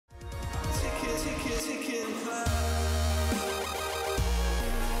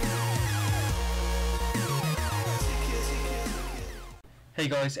Hey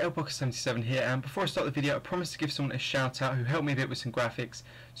guys, Okotie77 here, and before I start the video I promised to give someone a shout out who helped me a bit with some graphics.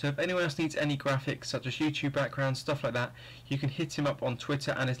 So if anyone else needs any graphics such as YouTube backgrounds, stuff like that, you can hit him up on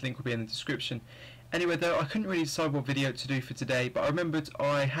Twitter and his link will be in the description. Anyway though, I couldn't really decide what video to do for today, but I remembered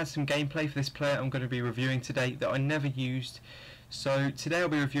I had some gameplay for this player I'm going to be reviewing today that I never used. So today I'll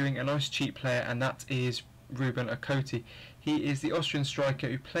be reviewing a nice cheap player, and that is Okotie. He is the Austrian striker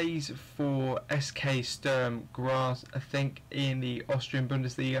who plays for SK Sturm Graz, I think, in the Austrian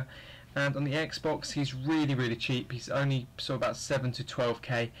Bundesliga, and on the Xbox he's really cheap. He's only sort of about 7 to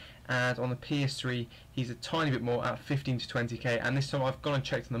 12k, and on the PS3 he's a tiny bit more at 15 to 20k, and this time I've gone and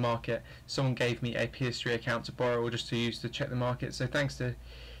checked on the market. Someone gave me a PS3 account to borrow or just to use to check the market, so thanks to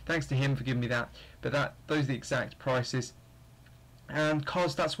him for giving me that. But those are the exact prices. And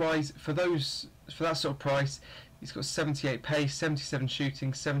cos, that's why for that sort of price, he's got 78 pace, 77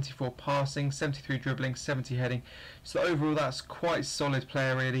 shooting, 74 passing, 73 dribbling, 70 heading. So overall that's quite a solid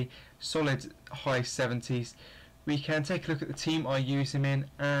player, really solid high 70s. We can take a look at the team I use him in,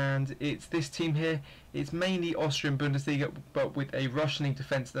 and it's this team here. It's mainly Austrian Bundesliga but with a Russian league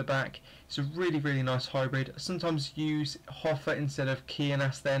defence at the back. It's a really nice hybrid. I sometimes use Hoffer instead of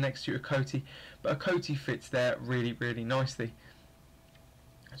Kianas there next to Okotie, but Okotie fits there really nicely.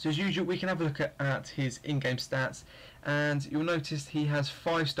 So as usual, we can have a look at his in-game stats, and you'll notice he has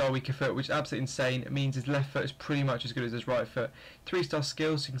 5-star weaker foot, which is absolutely insane. It means his left foot is pretty much as good as his right foot. 3-star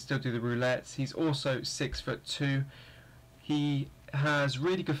skills, so he can still do the roulettes. He's also 6'2". He has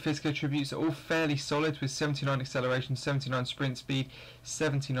really good physical attributes, all fairly solid, with 79 acceleration, 79 sprint speed,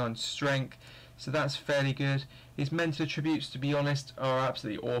 79 strength. So that's fairly good. His mental attributes, to be honest, are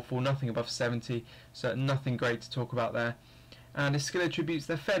absolutely awful. Nothing above 70, so nothing great to talk about there. And his skill attributes,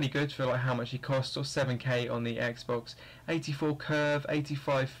 they're fairly good for like how much he costs, or 7k on the Xbox. 84 curve,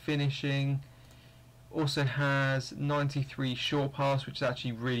 85 finishing, also has 93 short pass, which is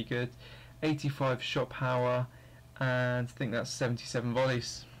actually really good, 85 shot power, and I think that's 77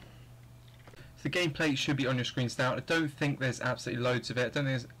 volleys. So the gameplay should be on your screen now. I don't think there's absolutely loads of it. I don't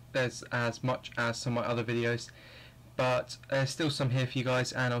think there's as much as some of my other videos, but there's still some here for you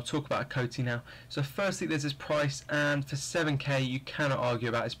guys, and I'll talk about Okotie now. So firstly, there's his price, and for 7k you cannot argue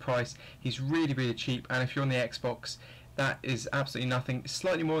about his price. He's really cheap, and if you're on the Xbox, that is absolutely nothing. It's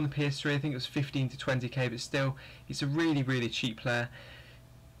slightly more on the PS3, I think it was 15 to 20k, but still, he's a really cheap player.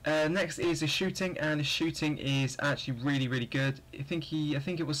 Next is his shooting, and his shooting is actually really good. I think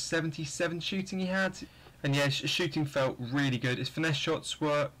it was 77 shooting he had, and yeah, his shooting felt really good. His finesse shots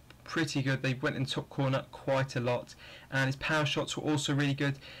were pretty good. They went in top corner quite a lot, and his power shots were also really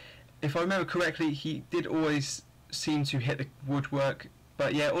good. If I remember correctly, he did always seem to hit the woodwork,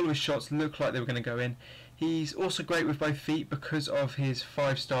 but yeah, all of his shots looked like they were going to go in. He's also great with both feet because of his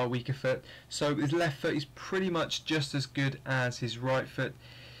 5-star weaker foot, so his left foot is pretty much just as good as his right foot.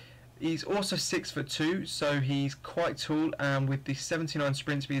 He's also 6'2", so he's quite tall, and with the 79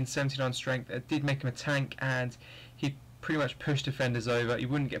 sprint speed and 79 strength, it did make him a tank, and he'd pretty much push defenders over. He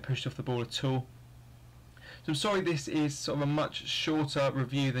wouldn't get pushed off the ball at all. So I'm sorry this is sort of a much shorter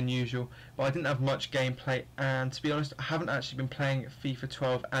review than usual, but I didn't have much gameplay, and to be honest I haven't actually been playing FIFA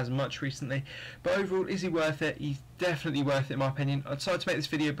 12 as much recently. But overall, is he worth it? He's definitely worth it in my opinion. I decided to make this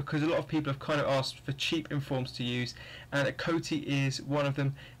video because a lot of people have kind of asked for cheap informs to use, and Okotie is one of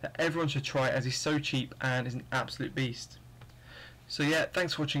them that everyone should try, as he's so cheap and is an absolute beast. So yeah,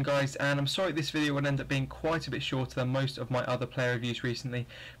 thanks for watching guys, and I'm sorry this video would end up being quite a bit shorter than most of my other player reviews recently,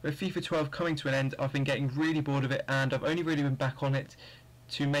 but FIFA 12 coming to an end, I've been getting really bored of it, and I've only really been back on it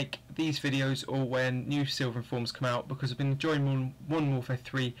to make these videos or when new silver informs come out, because I've been enjoying Modern Warfare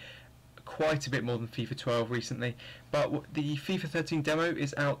 3 quite a bit more than FIFA 12 recently. But the FIFA 13 demo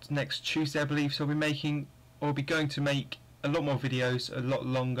is out next Tuesday, I believe, so I'll be going to make a lot more videos, a lot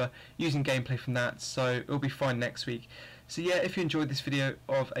longer, using gameplay from that, so it'll be fine next week. So yeah, if you enjoyed this video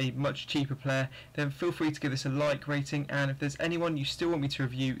of a much cheaper player, then feel free to give this a like rating, and if there's anyone you still want me to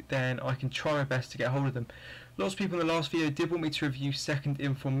review, then I can try my best to get hold of them. Lots of people in the last video did want me to review second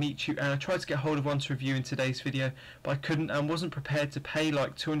inform Michu, and I tried to get hold of one to review in today's video, but I couldn't and wasn't prepared to pay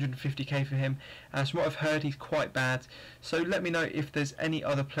like 250k for him, as from what I've heard he's quite bad. So let me know if there's any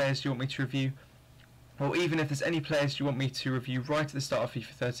other players you want me to review, or even if there's any players you want me to review right at the start of FIFA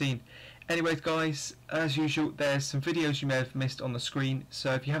 13. Anyways guys, as usual, there's some videos you may have missed on the screen,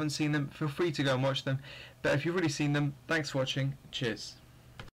 so if you haven't seen them, feel free to go and watch them, but if you've already seen them, thanks for watching, cheers.